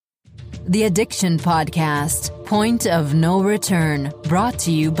the Addiction Podcast, Point of No Return, brought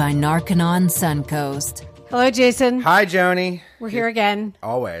to you by Narconon Suncoast. Hello, Jason. Hi, Joni. We're here again.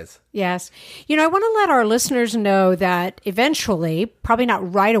 Always. Yes. You know, I want to let our listeners know that eventually, probably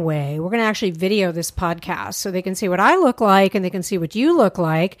not right away, we're going to actually video this podcast so they can see what I look like and they can see what you look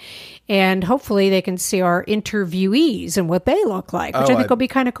like. And hopefully they can see our interviewees and what they look like, which I think will be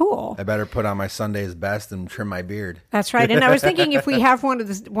kind of cool. I better put on my Sunday's best and trim my beard. That's right. And I was thinking if we have one of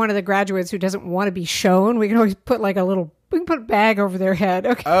the graduates who doesn't want to be shown, we can always put like we can put a bag over their head.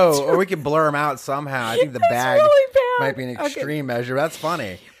 Okay. Oh, or we can blur them out somehow. I think the bag really bad. might be an extreme measure. That's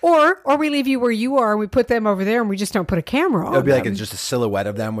funny. Or we leave you where you are and we put them over there and we just don't put a camera on. It'll be them. like it's just a silhouette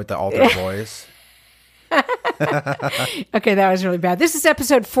of them with the altered voice. Okay, that was really bad. This is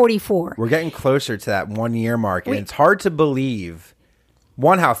episode 44. We're getting closer to that 1 year mark, and it's hard to believe,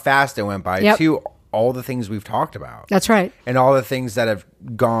 one, how fast it went by, Yep. two, all the things we've talked about. That's right. And all the things that have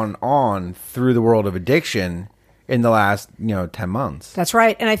gone on through the world of addiction in the last, 10 months. That's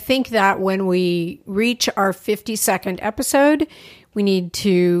right. And I think that when we reach our 52nd episode, we need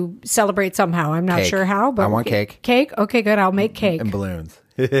to celebrate somehow. I'm not Cake. sure how, but I want cake. Cake? Okay, good. I'll make cake. And balloons.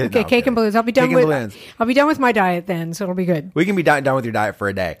 Okay, No, cake and balloons. I'll be done Cake and with balloons. I'll be done with my diet then, so it'll be good. We can be done with your diet for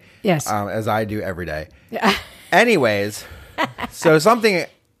a day. Yes. As I do every day. Anyways, so something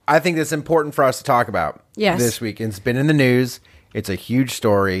I think that's important for us to talk about this week. It's been in the news. It's a huge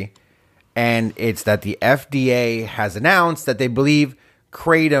story. And it's that the FDA has announced that they believe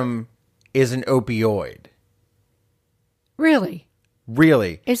Kratom is an opioid. Really?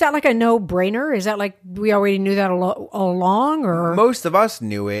 Really. Is that like a no-brainer? Is that like we already knew that all along? Or Most of us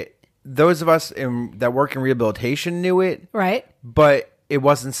knew it. Those of us that work in rehabilitation knew it. right? But it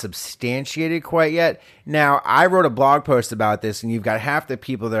wasn't substantiated quite yet. Now, I wrote a blog post about this, and you've got half the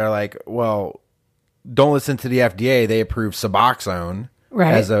people that are like, well, don't listen to the FDA. They approve Suboxone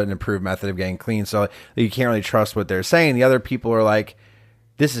as an approved method of getting clean. So you can't really trust what they're saying. The other people are like,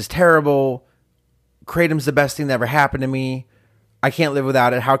 this is terrible. Kratom's the best thing that ever happened to me. I can't live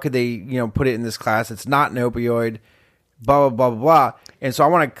without it. How could they, put it in this class? It's not an opioid, blah, blah, blah, blah, blah. And so I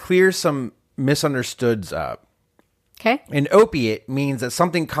want to clear some misunderstoods up. Okay. An opiate means that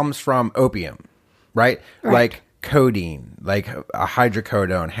something comes from opium, right? Like codeine, like a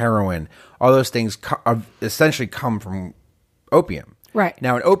hydrocodone, heroin, all those things essentially come from opium. Right.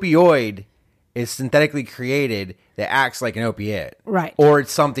 Now, an opioid is synthetically created that acts like an opiate. Right. Or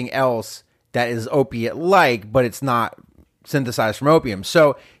it's something else that is opiate-like, but it's not synthesized from opium.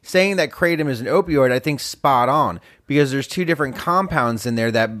 So saying that Kratom is an opioid, I think spot on, because there's two different compounds in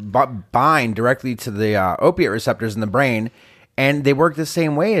there that bind directly to the opiate receptors in the brain, and they work the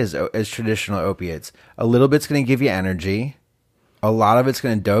same way as traditional opiates. A little bit's going to give you energy, a lot of it's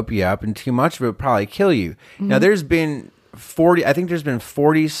going to dope you up, and too much of it will probably kill you. Mm-hmm. Now, there's been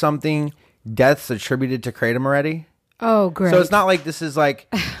 40 something deaths attributed to Kratom already. Oh, great. So it's not like this is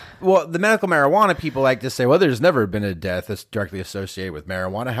like, well, the medical marijuana people like to say, well, there's never been a death that's directly associated with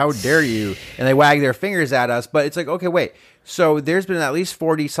marijuana. How dare you? And they wag their fingers at us. But it's like, okay, wait. So there's been at least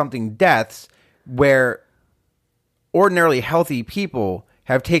 40 something deaths where ordinarily healthy people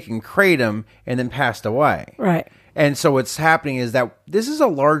have taken Kratom and then passed away. Right. And so what's happening is that this is a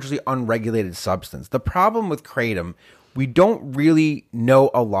largely unregulated substance. The problem with Kratom, we don't really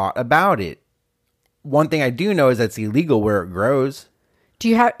know a lot about it. One thing I do know is that it's illegal where it grows. Do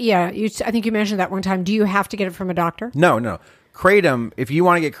you have, I think you mentioned that one time. Do you have to get it from a doctor? No. Kratom, if you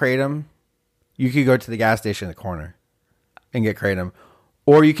want to get Kratom, you could go to the gas station in the corner and get Kratom.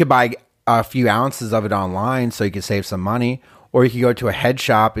 Or you could buy a few ounces of it online so you could save some money. Or you could go to a head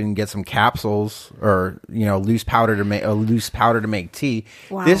shop and get some capsules or, loose powder to make tea.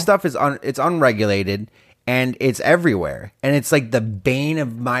 Wow. This stuff is it's unregulated. And it's everywhere. And it's like the bane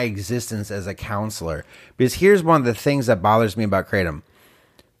of my existence as a counselor. Because here's one of the things that bothers me about Kratom.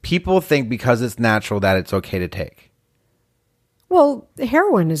 People think because it's natural that it's okay to take. Well,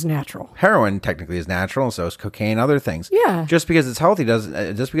 heroin is natural. Heroin technically is natural, and so is cocaine, other things. Yeah. Just because it's healthy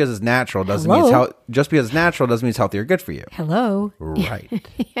doesn't. Just because it's natural doesn't mean it's just because it's natural doesn't mean it's healthy or good for you. Hello. Right.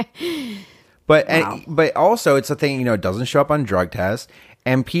 But Wow. but also it's a thing, it doesn't show up on drug tests,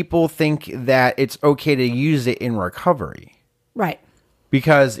 and people think that it's okay to use it in recovery. Right.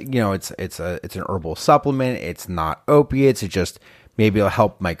 Because, it's an herbal supplement, it's not opiates, it just maybe it'll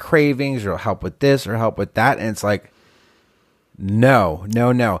help my cravings or it'll help with this or help with that, and it's like no.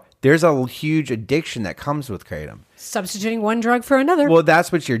 There's a huge addiction that comes with Kratom. Substituting one drug for another. Well,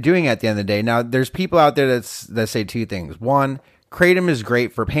 that's what you're doing at the end of the day. Now, there's people out there that say two things. One, Kratom is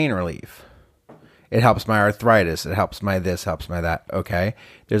great for pain relief. It helps my arthritis. It helps my this, helps my that. Okay.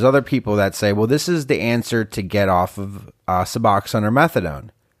 There's other people that say, well, this is the answer to get off of Suboxone or Methadone.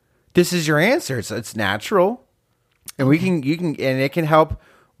 this is your answer. It's natural. And and it can help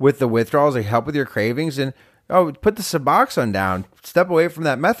with the withdrawals, it help with your cravings, and put the Suboxone down. Step away from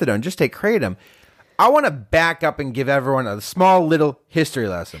that methadone. Just take Kratom. I want to back up and give everyone a small little history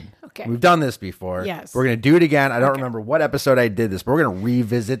lesson. Okay. We've done this before. Yes. We're going to do it again. I don't remember what episode I did this, but we're going to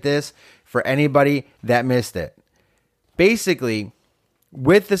revisit this for anybody that missed it. Basically,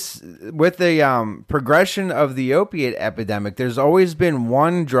 with the progression of the opiate epidemic, there's always been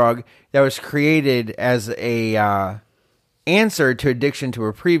one drug that was created as a answer to addiction to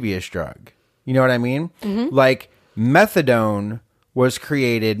a previous drug. You know what I mean? Mm-hmm. Like methadone was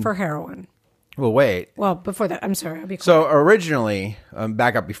created for heroin. Well, wait. Well, before that, I'm sorry. I'll be quiet. So originally,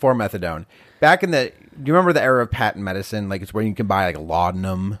 back up before methadone, do you remember the era of patent medicine? Like it's where you can buy like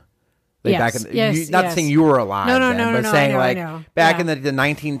laudanum. Like yes, not saying you were alive then, but saying I know. Back in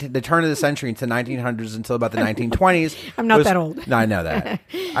the turn of the century into 1900s until about the 1920s. I'm not that old. No, I know that.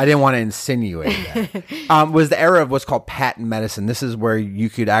 I didn't want to insinuate that. Was the era of what's called patent medicine. This is where you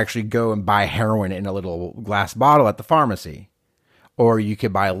could actually go and buy heroin in a little glass bottle at the pharmacy. Or you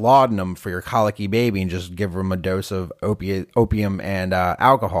could buy laudanum for your colicky baby and just give them a dose of opium and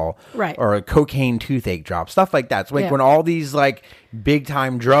alcohol. Right. Or a cocaine toothache drop. Stuff like that. So like when all these like big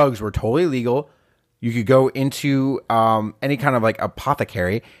time drugs were totally legal, you could go into any kind of like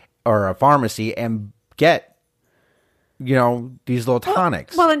apothecary or a pharmacy and get, these little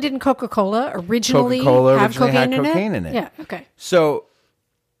tonics. Well, and didn't Coca-Cola originally have cocaine in it? Yeah, okay. So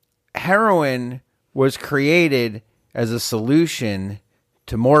heroin was created as a solution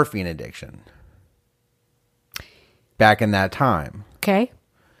to morphine addiction back in that time. Okay.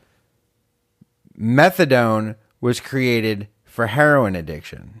 Methadone was created for heroin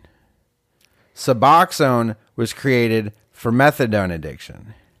addiction. Suboxone was created for methadone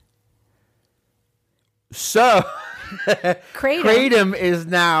addiction. So, Kratom is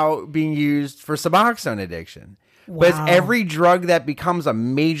now being used for Suboxone addiction. Wow. But every drug that becomes a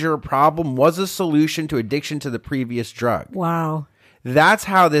major problem was a solution to addiction to the previous drug. Wow. That's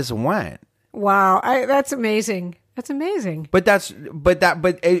how this went. Wow. That's amazing. That's amazing. But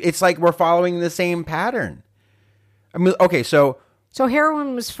it's like we're following the same pattern. I mean, okay, so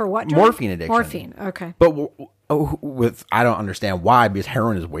heroin was for what drug? Morphine addiction. Morphine. Okay. But I don't understand why, because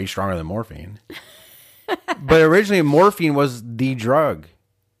heroin is way stronger than morphine. But originally morphine was the drug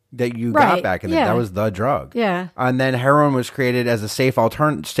that you got back in the day. That was the drug. Yeah. And then heroin was created as a safe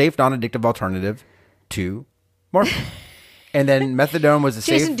non-addictive alternative to morphine. And then methadone was a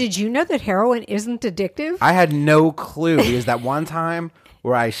safe... Jason, did you know that heroin isn't addictive? I had no clue, because that one time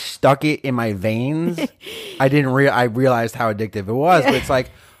where I stuck it in my veins, I realized how addictive it was. But it's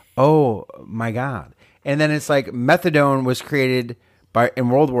like, oh my God. And then it's like methadone was created in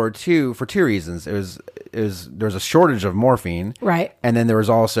World War II for two reasons. There was a shortage of morphine, right? And then there was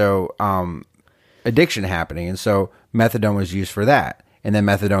also addiction happening, and so methadone was used for that. And then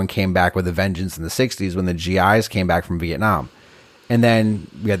methadone came back with a vengeance in the 60s when the GIs came back from Vietnam, and then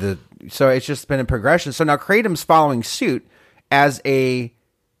we had so it's just been a progression. So now Kratom's following suit as a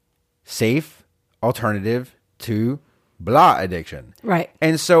safe alternative to blah addiction, right?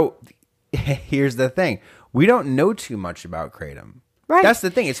 And so here's the thing: we don't know too much about Kratom. Right. That's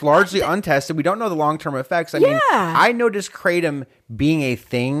the thing. It's largely untested. We don't know the long-term effects. I mean, I noticed Kratom being a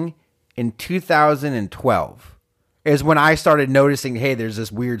thing in 2012 is when I started noticing, hey, there's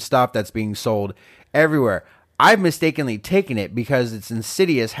this weird stuff that's being sold everywhere. I've mistakenly taken it because it's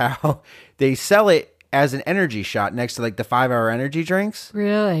insidious how they sell it as an energy shot next to like the 5-hour energy drinks.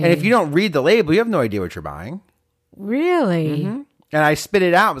 Really? And if you don't read the label, you have no idea what you're buying. Really? Mm-hmm. And I spit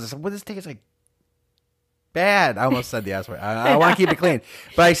it out. I was like, what does this taste like? Bad. I almost said the S word. I want to keep it clean.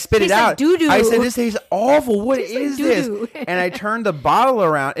 But I spit it out. Doo-doo. I said, this tastes awful. What is this? Doo-doo. And I turned the bottle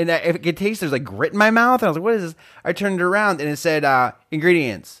around, and if it could taste, there's like grit in my mouth. And I was like, what is this? I turned it around, and it said,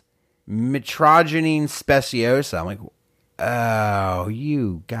 ingredients, Metrogenine speciosa. I'm like, oh,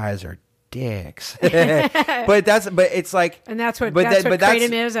 you guys are dicks. but it's like, and that's what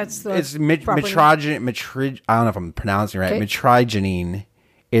Kratom is. That's the Metrogenine. I don't know if I'm pronouncing it right. Okay. Metrogenine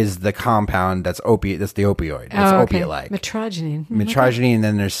is the compound that's opiate. That's the opioid. It's opiate-like. Metrogenine. Metrogenine, and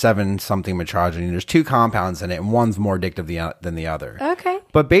then there's 7-something metrogenine. There's 2 compounds in it, and one's more addictive than the other. Okay.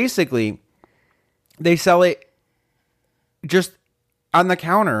 But basically, they sell it just on the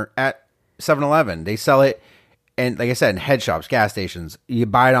counter at 7-Eleven. They sell it, and like I said, in head shops, gas stations. You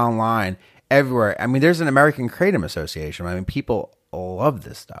buy it online, everywhere. I mean, there's an American Kratom Association. I mean, people love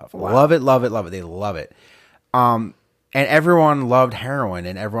this stuff. Wow. Love it, love it, love it. They love it. And everyone loved heroin,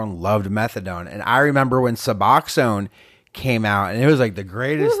 and everyone loved methadone. And I remember when Suboxone came out, and it was like the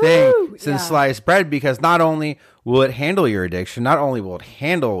greatest thing. since sliced bread, because not only will it handle your addiction, not only will it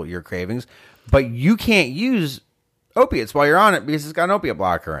handle your cravings, but you can't use opiates while you're on it because it's got an opiate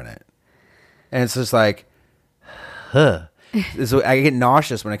blocker in it. And it's just like, huh. So I get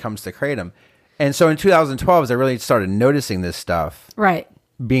nauseous when it comes to Kratom. And so in 2012, as I really started noticing this stuff, right,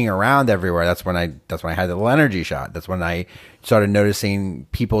 being around everywhere, that's when I had the little energy shot. That's when I started noticing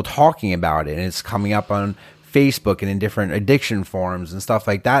people talking about it, and it's coming up on Facebook and in different addiction forums and stuff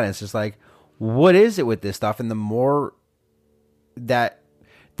like that. And it's just like, what is it with this stuff? And the more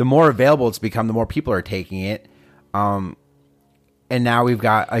available it's become, the more people are taking it. And now we've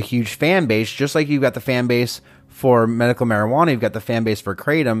got a huge fan base, just like you've got the fan base for medical marijuana, you've got the fan base for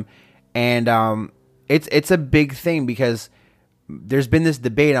Kratom. And it's a big thing because there's been this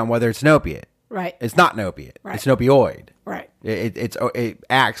debate on whether it's an opiate. Right. It's not an opiate. Right. It's an opioid. Right. It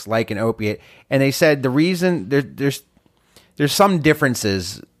acts like an opiate. And they said the reason there's some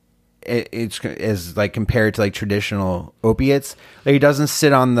differences. It's like compared to like traditional opiates. Like it doesn't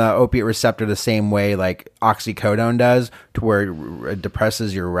sit on the opiate receptor the same way like oxycodone does, to where it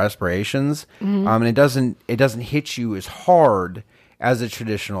depresses your respirations. Mm-hmm. And it doesn't hit you as hard as a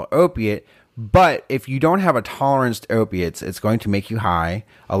traditional opiate. But if you don't have a tolerance to opiates, it's going to make you high.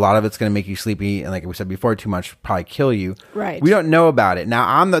 A lot of it's going to make you sleepy. And like we said before, too much probably kill you. Right. We don't know about it. Now,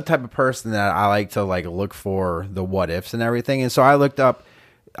 I'm the type of person that I like to like look for the what ifs and everything. And so I looked up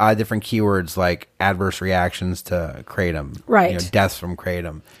different keywords like adverse reactions to Kratom. Right. Deaths from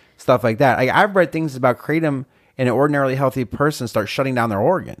Kratom. Stuff like that. I've read things about Kratom and an ordinarily healthy person start shutting down their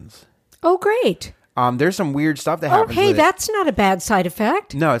organs. Oh, great. There's some weird stuff that happens. Okay, that's not a bad side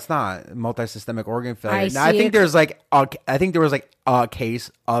effect. No, it's not. Multisystemic organ failure. I think there was like a case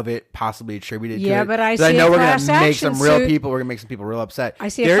of it possibly attributed to it. Yeah, but I see I know a we're class gonna make action some real suit. people. We're gonna make some people real upset. I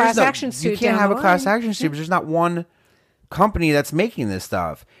see a class action suit. You can't down have the a class line. action suit because there's not one company that's making this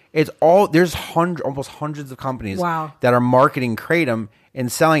stuff. There's almost hundreds of companies that are marketing Kratom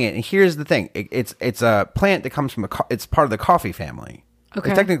and selling it. And here's the thing: it's a plant that comes from it's part of the coffee family. Okay.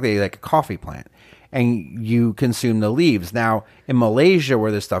 It's technically like a coffee plant. And you consume the leaves. Now, in Malaysia,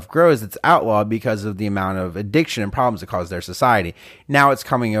 where this stuff grows, it's outlawed because of the amount of addiction and problems it causes their society. Now it's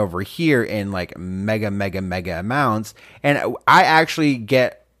coming over here in like mega amounts. And I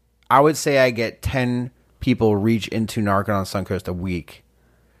would say I get 10 people reach into Narcan on Suncoast a week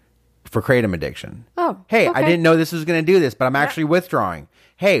for Kratom addiction. Oh, hey, okay. I didn't know this was going to do this, but I'm actually withdrawing.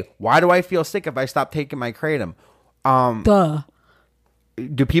 Hey, why do I feel sick if I stop taking my Kratom? Duh.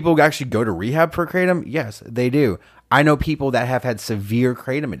 Do people actually go to rehab for Kratom? Yes, they do. I know people that have had severe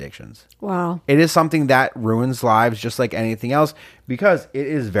Kratom addictions. Wow. It is something that ruins lives just like anything else because it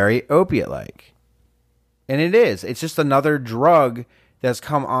is very opiate-like. And it is. It's just another drug that's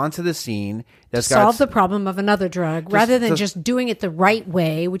come onto the scene. That's solve the problem of another drug rather than just doing it the right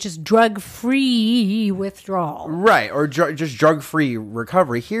way, which is drug-free withdrawal. Right, or just drug-free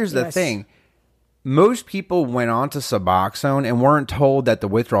recovery. Here's the thing. Most people went on to Suboxone and weren't told that the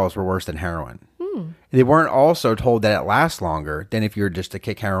withdrawals were worse than heroin. They weren't also told that it lasts longer than if you were just to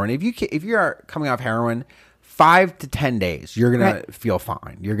kick heroin. If you are coming off heroin, 5 to 10 days, you're going to feel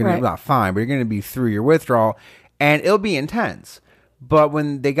fine. You're going to not fine, but you're going to be through your withdrawal, and it'll be intense. But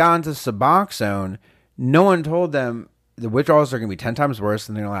when they got into Suboxone, no one told them the withdrawals are going to be 10 times worse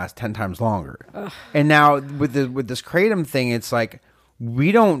and they're going to last 10 times longer. Ugh. And now with this Kratom thing, it's like,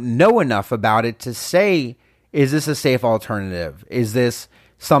 we don't know enough about it to say, is this a safe alternative? Is this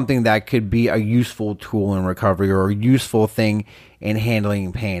something that could be a useful tool in recovery or a useful thing in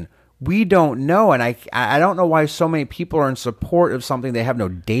handling pain? We don't know. And I don't know why so many people are in support of something they have no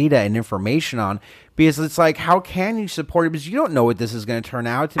data and information on, because it's like, how can you support it? Because you don't know what this is going to turn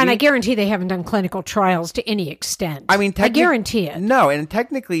out to be. And I guarantee they haven't done clinical trials to any extent. I mean, I guarantee it. No, and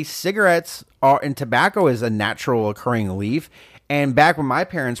technically cigarettes and tobacco is a natural occurring leaf. And back when my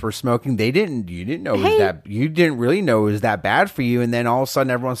parents were smoking, you didn't really know it was that bad for you. And then all of a sudden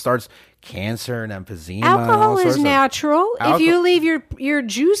everyone starts cancer and emphysema. Alcohol is natural. If you leave your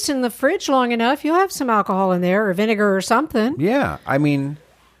juice in the fridge long enough, you'll have some alcohol in there or vinegar or something. Yeah. I mean,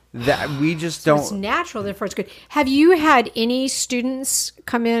 that we just don't. It's natural, therefore it's good. Have you had any students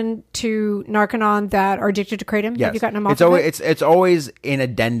come in to Narcanon that are addicted to Kratom? Yes. Have you gotten them off of it? It's always an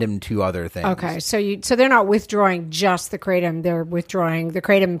addendum to other things. Okay, so they're not withdrawing just the Kratom; they're withdrawing the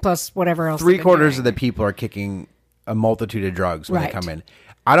Kratom plus whatever else. 3/4 of the people are kicking a multitude of drugs when they come in.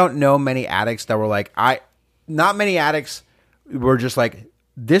 I don't know many addicts that were like, not many addicts were just like,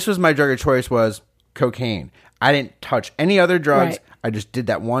 this was my drug of choice was cocaine. I didn't touch any other drugs. Right. I just did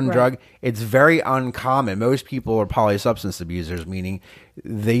that one drug. It's very uncommon. Most people are polysubstance abusers, meaning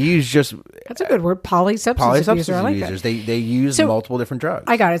they use just... That's a good word, polysubstance abuser. I like abusers. that. They use multiple different drugs.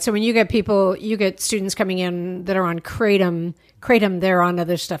 I got it. So when you get students coming in that are on Kratom, they're on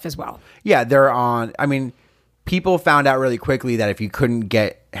other stuff as well. Yeah, they're on... I mean, people found out really quickly that if you couldn't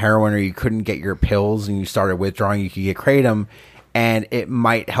get heroin or you couldn't get your pills and you started withdrawing, you could get Kratom, and it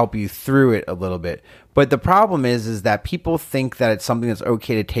might help you through it a little bit. But the problem is that people think that it's something that's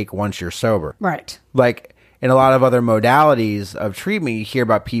okay to take once you're sober. Right. Like in a lot of other modalities of treatment, you hear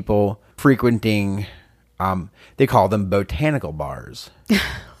about people frequenting, they call them botanical bars,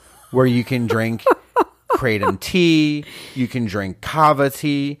 where you can drink kratom tea, you can drink kava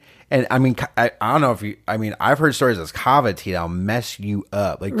tea. And I mean, I don't know if I've heard stories of kava tea that'll mess you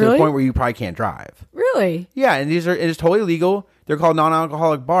up, like to the point where you probably can't drive. Really? Yeah, and it is totally legal. They're called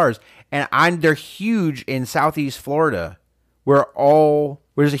non-alcoholic bars, and they're huge in Southeast Florida, where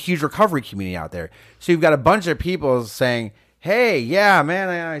there's a huge recovery community out there. So you've got a bunch of people saying, "Hey, yeah, man,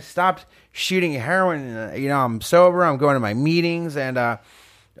 I stopped shooting heroin. I'm sober. I'm going to my meetings, and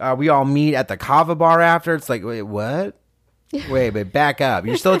we all meet at the kava bar after." It's like, wait, what? Wait, but back up.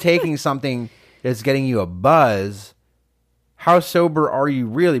 You're still taking something that's getting you a buzz. How sober are you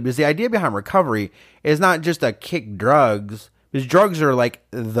really? Because the idea behind recovery is not just to kick drugs. Because drugs are like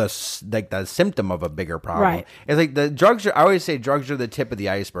the symptom of a bigger problem. Right. It's like I always say drugs are the tip of the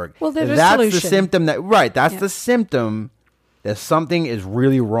iceberg. Well, that's the symptom that's the symptom that something is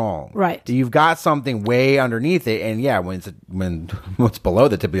really wrong. Right. That you've got something way underneath it. And yeah, when what's below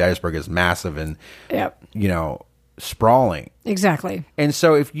the tip of the iceberg is massive and, sprawling. Exactly. And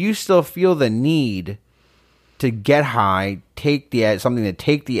so if you still feel the need to get high, something to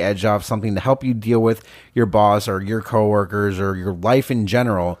take the edge off, something to help you deal with your boss or your coworkers or your life in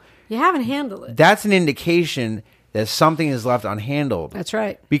general, you haven't handled it. That's an indication that something is left unhandled. That's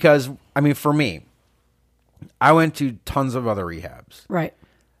right. Because, for me, I went to tons of other rehabs. Right.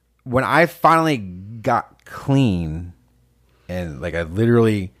 When I finally got clean and I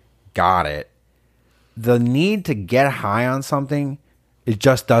literally got it, the need to get high on something, it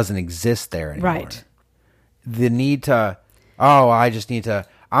just doesn't exist there anymore. Right. The need to,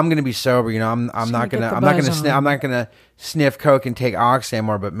 I'm going to be sober. I'm not going to sniff coke and take ox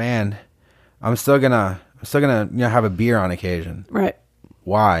anymore. But man, I'm still gonna have a beer on occasion. Right.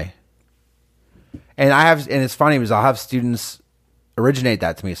 Why? And it's funny because I'll have students originate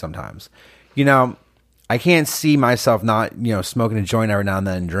that to me sometimes. I can't see myself not, smoking a joint every now and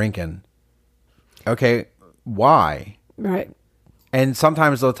then and drinking. Okay, why? Right. And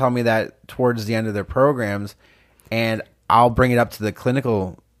sometimes they'll tell me that towards the end of their programs, and I'll bring it up to the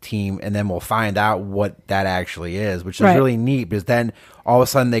clinical team, and then we'll find out what that actually is, which is really neat, because then all of a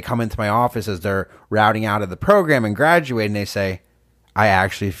sudden they come into my office as they're routing out of the program and graduating, and they say, I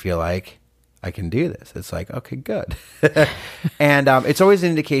actually feel like I can do this. It's like, okay, good. And it's always an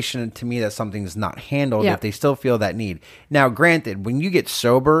indication to me that something's not handled if they still feel that need. Now, granted, when you get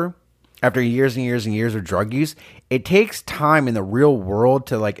sober after years and years and years of drug use, it takes time in the real world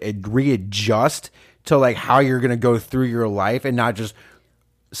to readjust to how you're going to go through your life, and not just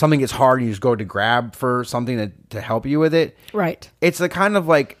something gets hard and you just go to grab for something to help you with it. Right. It's the kind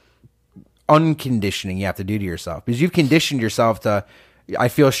of unconditioning you have to do to yourself, because you've conditioned yourself to, I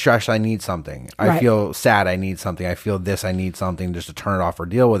feel stressed, I need something. I feel sad, I need something. I feel this, I need something, just to turn it off or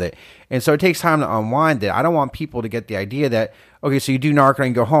deal with it. And so it takes time to unwind it. I don't want people to get the idea that, okay, so you do Narcan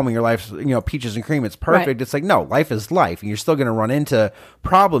and go home and your life's, peaches and cream, it's perfect. Right. It's like, no, life is life. And you're still going to run into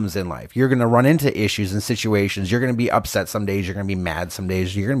problems in life. You're going to run into issues and situations. You're going to be upset some days. You're going to be mad some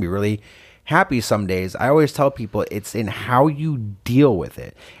days. You're going to be really happy some days. I always tell people it's in how you deal with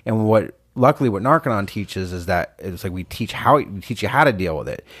it. And luckily what Narcanon teaches is that it's we teach you how to deal with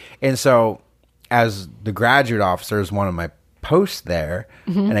it. And so as the graduate officer is one of my posts there,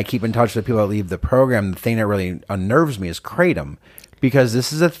 and I keep in touch with people that leave the program, the thing that really unnerves me is Kratom, because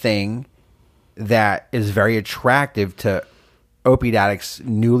this is a thing that is very attractive to opiate addicts,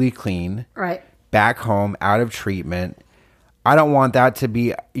 newly clean, back home, out of treatment. I don't want that to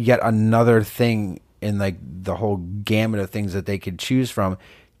be yet another thing in the whole gamut of things that they could choose from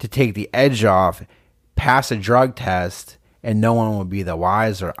to take the edge off, pass a drug test, and no one will be the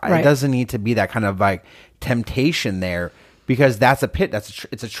wiser. It doesn't need to be that kind of temptation there, because that's a pit.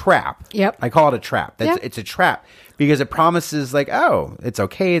 It's a trap. Yep. I call it a trap. It's a trap because it promises it's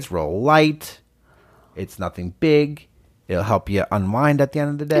okay. It's real light. It's nothing big. It'll help you unwind at the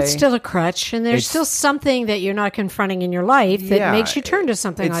end of the day. It's still a crutch, and there's still something that you're not confronting in your life that makes you turn to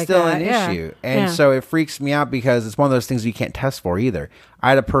something like that. It's still an issue. And so it freaks me out because it's one of those things you can't test for either. I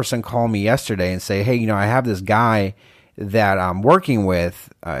had a person call me yesterday and say, hey, I have this guy that I'm working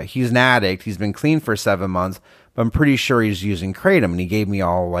with. He's an addict. He's been clean for 7 months, but I'm pretty sure he's using Kratom. And he gave me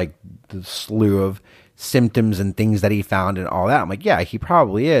all like the slew of symptoms and things that he found and all that. I'm like, yeah, he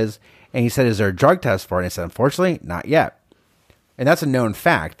probably is. And he said, is there a drug test for it? And I said, unfortunately, not yet. And that's a known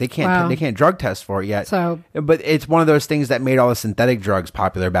fact. They can't drug test for it yet. But it's one of those things that made all the synthetic drugs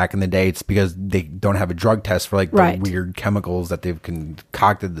popular back in the day. It's because they don't have a drug test for like the weird chemicals that they've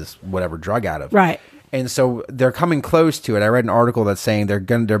concocted this whatever drug out of. Right. And so they're coming close to it. I read an article that's saying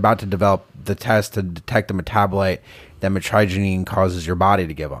they're about to develop the test to detect a metabolite that metribuzine causes your body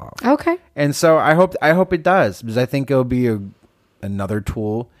to give off. Okay. And so I hope it does, because I think it'll be another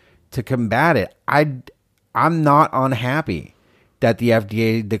tool to combat it. I'm not unhappy that the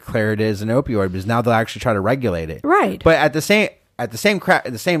FDA declared it as an opioid, because now they'll actually try to regulate it. Right. But at the same crack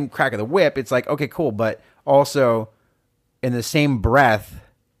of the whip, it's like, okay, cool, but also in the same breath,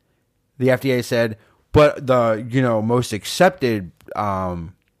 the FDA said, but the most accepted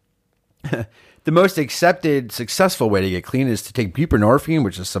the most accepted successful way to get clean is to take buprenorphine,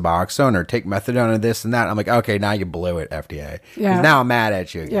 which is Suboxone, or take Methadone and this and that. I'm like, okay, now you blew it, FDA. Yeah. Now I'm mad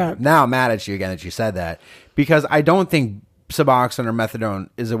at you again. Yeah. Now I'm mad at you again that you said that, because I don't think Suboxone or Methadone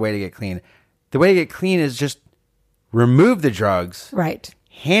is a way to get clean. The way to get clean is just remove the drugs, right?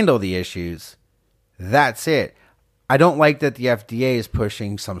 Handle the issues. That's it. I don't like that the FDA is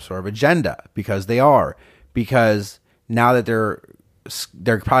pushing some sort of agenda, because they are. Because now that they're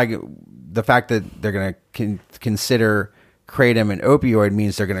probably, the fact that they're going to consider Kratom an opioid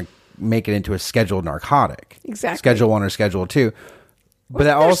means they're going to make it into a scheduled narcotic. Exactly. Schedule 1 or Schedule 2. But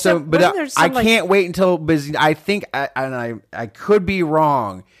I can't wait until, I think, I could be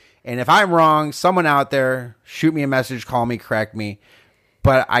wrong. And if I'm wrong, someone out there, shoot me a message, call me, correct me.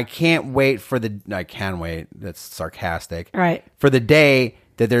 But I can't wait I can wait. That's sarcastic. Right. For the day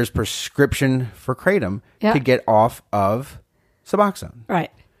that there's prescription for Kratom to get off of Suboxone. Right.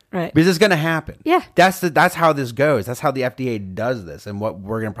 Right. Because it's going to happen. Yeah. That's how this goes. That's how the FDA does this. And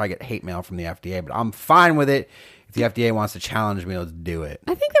we're going to probably get hate mail from the FDA. But I'm fine with it. If the FDA wants to challenge me, let's do it.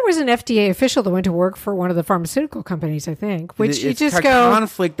 I think there was an FDA official that went to work for one of the pharmaceutical companies, I think, which it's you just go,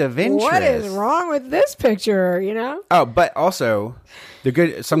 conflict of interest. What is wrong with this picture, Oh, but also,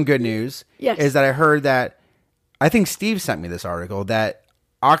 some good news is that I heard that, I think Steve sent me this article, that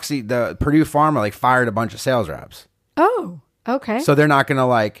the Purdue Pharma fired a bunch of sales reps. Oh, okay. So they're not going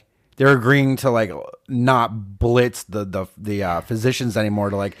to they're agreeing to not blitz the physicians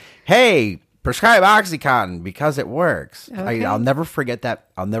anymore to hey, prescribe OxyContin because it works. Okay. I'll never forget that.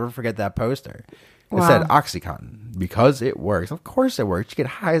 I'll never forget that poster. It Wow. said OxyContin because it works. Of course it works. You get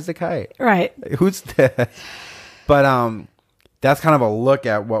high as a kite. Right. But that's kind of a look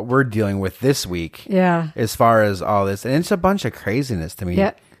at what we're dealing with this week. Yeah. As far as all this, and it's a bunch of craziness to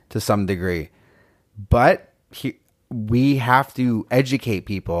me to some degree. But we have to educate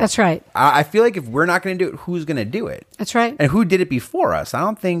people. That's right. I feel like if we're not going to do it, who's going to do it? That's right. And who did it before us? I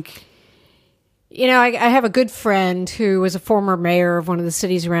don't think. I have a good friend who was a former mayor of one of the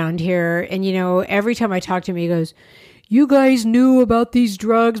cities around here. And, every time I talk to him, he goes, you guys knew about these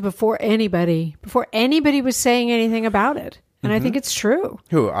drugs before anybody was saying anything about it. And I think it's true.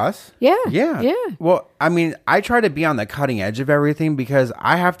 Who, us? Yeah. Yeah. Yeah. Well, I mean, I try to be on the cutting edge of everything because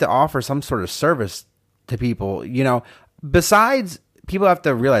I have to offer some sort of service to people. People have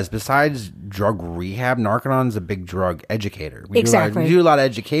to realize, besides drug rehab, Narconon is a big drug educator. We do a lot of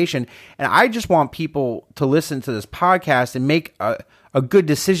education. And I just want people to listen to this podcast and make a good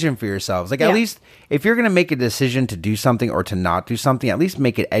decision for yourselves. At least if you're going to make a decision to do something or to not do something, at least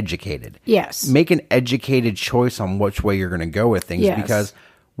make it educated. Yes. Make an educated choice on which way you're going to go with things. Yes. Because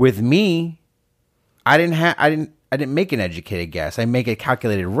with me, I didn't make an educated guess. I make a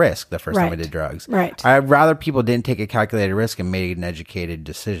calculated risk the first time I did drugs. Right. I'd rather people didn't take a calculated risk and made an educated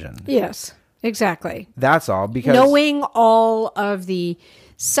decision. Yes, exactly. That's all. Because knowing all of the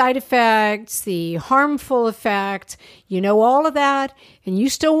side effects, the harmful effect, all of that, and you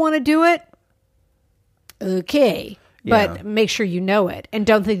still want to do it, okay. Yeah. But make sure you know it, and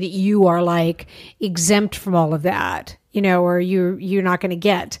don't think that you are exempt from all of that, or you're not going to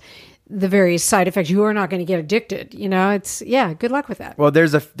get the various side effects. You are not going to get addicted. It's, good luck with that. Well,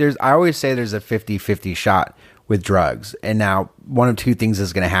 I always say there's a 50-50 shot with drugs. And now one of two things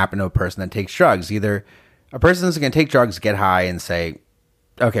is going to happen to a person that takes drugs. Either a person is going to take drugs, get high and say,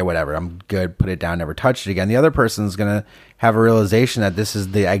 okay, whatever, I'm good, put it down, never touch it again. The other person's going to have a realization that this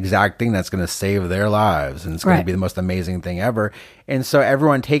is the exact thing that's going to save their lives, and it's going to be the most amazing thing ever. And so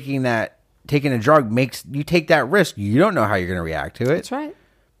everyone taking a drug makes you take that risk. You don't know how you're going to react to it. That's right.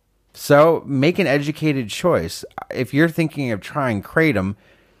 So make an educated choice. If you're thinking of trying Kratom,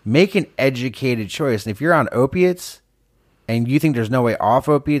 make an educated choice. And if you're on opiates and you think there's no way off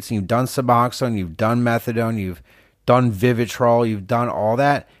opiates, and you've done Suboxone, you've done Methadone, you've done Vivitrol, you've done all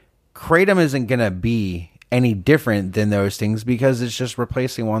that, Kratom isn't going to be any different than those things, because it's just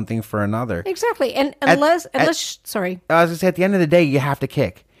replacing one thing for another. Exactly. And unless sorry. I was going to say, at the end of the day, you have to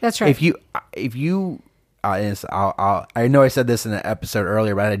kick. That's right. If you I know I said this in an episode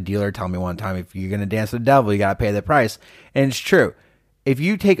earlier, but I had a dealer tell me one time, if you're going to dance with the devil, you got to pay the price. And it's true. If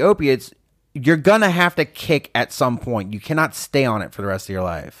you take opiates, you're going to have to kick at some point. You cannot stay on it for the rest of your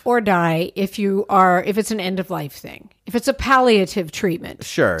life. Or die if it's an end of life thing. If it's a palliative treatment.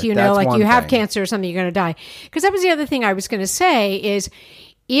 Sure. Do you know, like you have cancer or something, you're going to die. Because that was the other thing I was going to say is,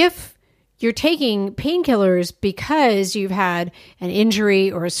 if you're taking painkillers because you've had an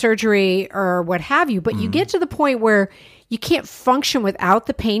injury or a surgery or what have you, but you get to the point where you can't function without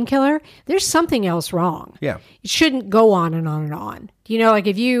the painkiller, there's something else wrong. Yeah. It shouldn't go on and on and on. You know, like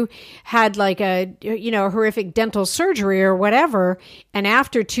if you had like a horrific dental surgery or whatever, and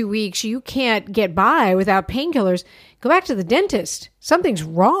after 2 weeks you can't get by without painkillers, go back to the dentist. Something's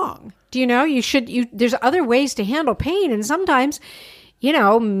wrong. Do you know? There's other ways to handle pain, and sometimes,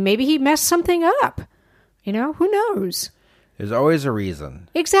 maybe he messed something up. Who knows? There's always a reason.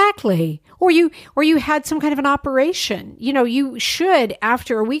 Exactly. Or you had some kind of an operation. You should,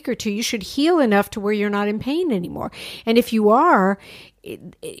 after a week or two, you should heal enough to where you're not in pain anymore. And if you are,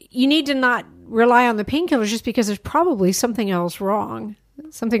 you need to not rely on the painkillers just because there's probably something else wrong.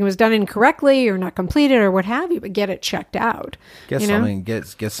 Something was done incorrectly or not completed or what have you, but get it checked out. Get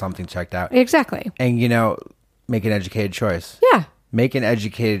something checked out. Exactly. And, make an educated choice. Yeah. Make an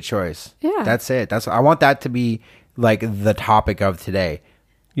educated choice. Yeah. That's it. I want that to be like the topic of today,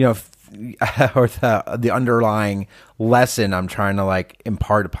 or the underlying lesson I'm trying to like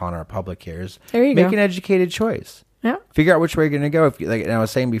impart upon our public here is make an educated choice. Yeah. Figure out which way you're going to go. And I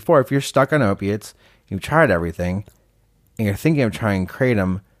was saying before, if you're stuck on opiates, you've tried everything, and you're thinking of trying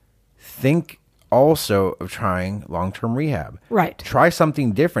Kratom, think also of trying long-term rehab. Right. Try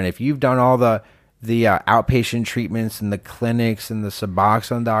something different. If you've done all the outpatient treatments and the clinics and the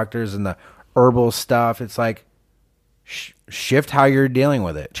Suboxone doctors and the herbal stuff, it's like shift how you're dealing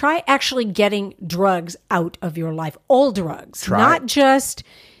with it. Try actually getting drugs out of your life. All drugs. Not just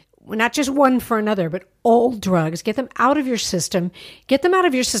one for another, but all drugs. Get them out of your system. Get them out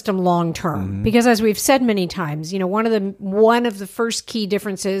of your system long term. Mm-hmm. Because as we've said many times, one of the first key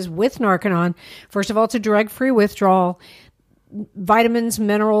differences with Narconon, first of all, it's a drug-free withdrawal. Vitamins,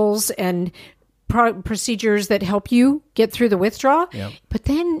 minerals, and procedures that help you get through the withdrawal. Yep. But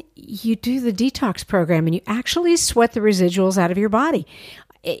then you do the detox program and you actually sweat the residuals out of your body.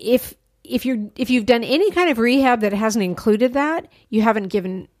 If you've done any kind of rehab that hasn't included that, you haven't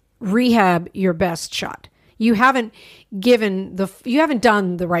given rehab your best shot. You haven't done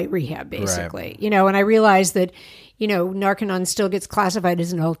the right rehab, basically. Right. And I realize that, Narconon still gets classified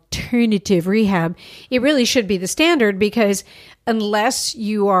as an alternative rehab. It really should be the standard, because unless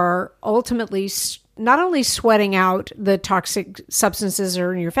you are ultimately not only sweating out the toxic substances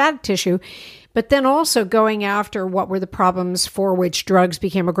or in your fat tissue, but then also going after what were the problems for which drugs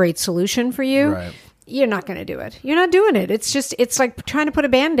became a great solution for you. Right. You're not going to do it. You're not doing it. It's like trying to put a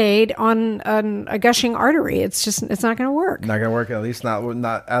Band-Aid on a gushing artery. It's not going to work. Not going to work. At least not going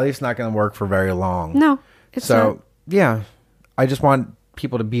to work for very long. No, it's not. Yeah, I just want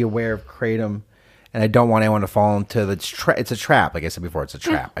people to be aware of Kratom, and I don't want anyone to fall into it's a trap. Like I said before, it's a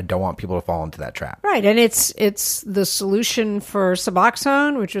trap. I don't want people to fall into that trap. Right, and it's the solution for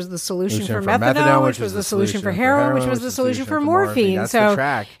Suboxone, which was the solution for Methadone, which was the solution for heroin, which was the solution for morphine. That's so, the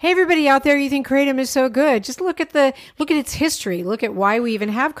track. Hey, everybody out there, you think Kratom is so good? Just look at its history. Look at why we even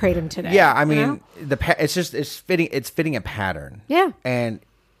have Kratom today. Yeah, I mean, it's fitting a pattern. Yeah, and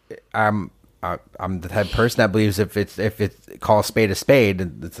I'm the type of person that believes if it's call a spade,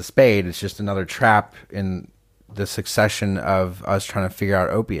 it's a spade. It's just another trap in the succession of us trying to figure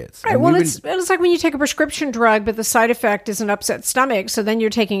out opiates. Right. Well, it's like when you take a prescription drug, but the side effect is an upset stomach. So then you're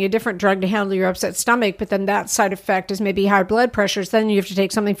taking a different drug to handle your upset stomach, but then that side effect is maybe high blood pressure. So then you have to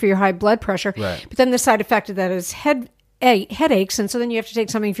take something for your high blood pressure. Right. But then the side effect of that is headaches, and so then you have to take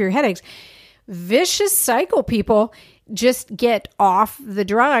something for your headaches. Vicious cycle, people. just get off the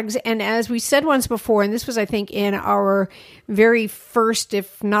drugs. And as we said once before, and this was, I think, in our very first,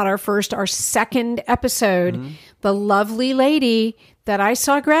 if not our first, our second episode, the lovely lady that I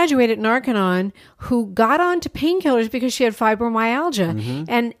saw graduate at Narconon who got onto painkillers because she had fibromyalgia.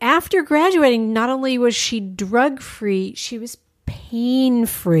 And after graduating, not only was she drug-free, she was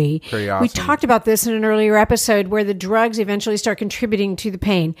pain-free. Pretty awesome. We talked about this in an earlier episode where the drugs eventually start contributing to the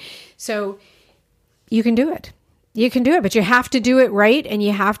pain. So you can do it. You can do it, but you have to do it right, and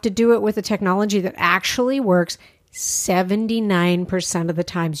you have to do it with a technology that actually works 79% of the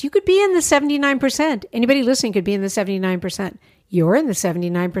times. You could be in the 79%. Anybody listening could be in the 79%. You're in the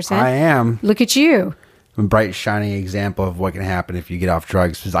 79%. I am. Look at you. I'm a bright, shining example of what can happen if you get off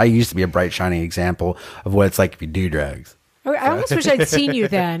drugs. Because I used to be a bright, shining example of what it's like if you do drugs. I almost wish I'd seen you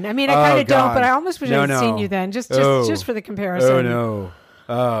then. I mean, I kind of don't, but I almost wish I'd seen you then, just for the comparison. Oh, no.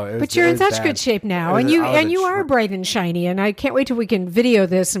 But you're in such good shape now, and you are bright and shiny, and I can't wait till we can video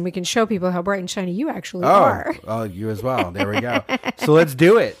this and we can show people how bright and shiny you actually are. Oh, you as well. There we go. So let's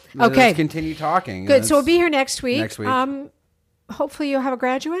do it. Okay. Let's continue talking. Good. So we'll be here next week. Next week. Hopefully you'll have a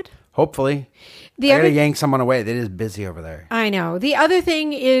graduate. Hopefully. I got to yank someone away. They're just busy over there. I know. The other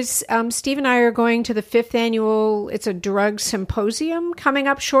thing is Steve and I are going to the 5th annual, it's a drug symposium coming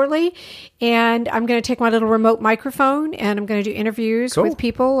up shortly. And I'm going to take my little remote microphone and I'm going to do interviews with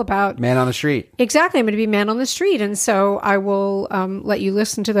people about... Man on the street. Exactly. I'm going to be man on the street. And so I will let you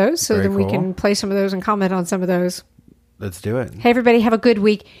listen to those so then we can play some of those and comment on some of those. Let's do it. Hey, everybody, have a good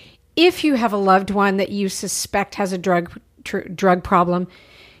week. If you have a loved one that you suspect has a drug problem,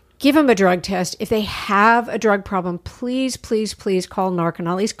 give them a drug test. If they have a drug problem, please, please, please call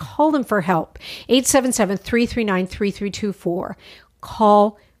Narconon. At least call them for help. 877-339-3324.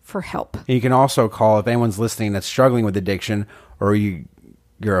 Call for help. You can also call if anyone's listening that's struggling with addiction, or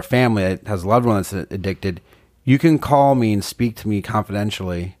you're a family that has a loved one that's addicted. You can call me and speak to me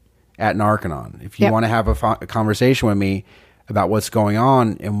confidentially at Narconon. If you want to have a conversation with me about what's going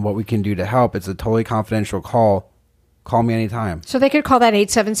on and what we can do to help, it's a totally confidential call. Call me anytime. So they could call that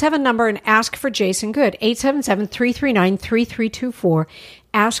 877 number and ask for Jason Good. 877-339-3324.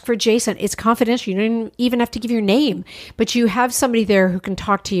 Ask for Jason. It's confidential. You don't even have to give your name, but you have somebody there who can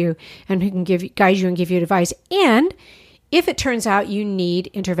talk to you and who can guide you and give you advice. And if it turns out you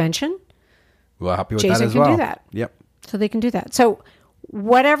need intervention, we'll help you with Jason that as well. Jason can do that. Yep. So they can do that. So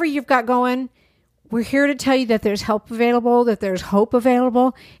whatever you've got going, we're here to tell you that there's help available, that there's hope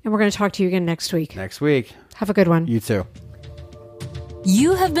available, and we're going to talk to you again next week. Next week. Have a good one. You too.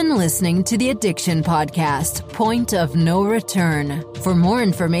 You have been listening to the Addiction Podcast, Point of No Return. For more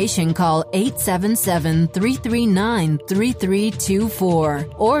information, call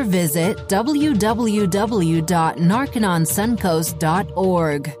 877-339-3324 or visit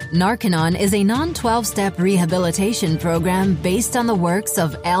www.narcononsuncoast.org. Narconon is a non-12-step rehabilitation program based on the works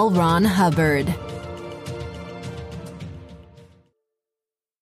of L. Ron Hubbard.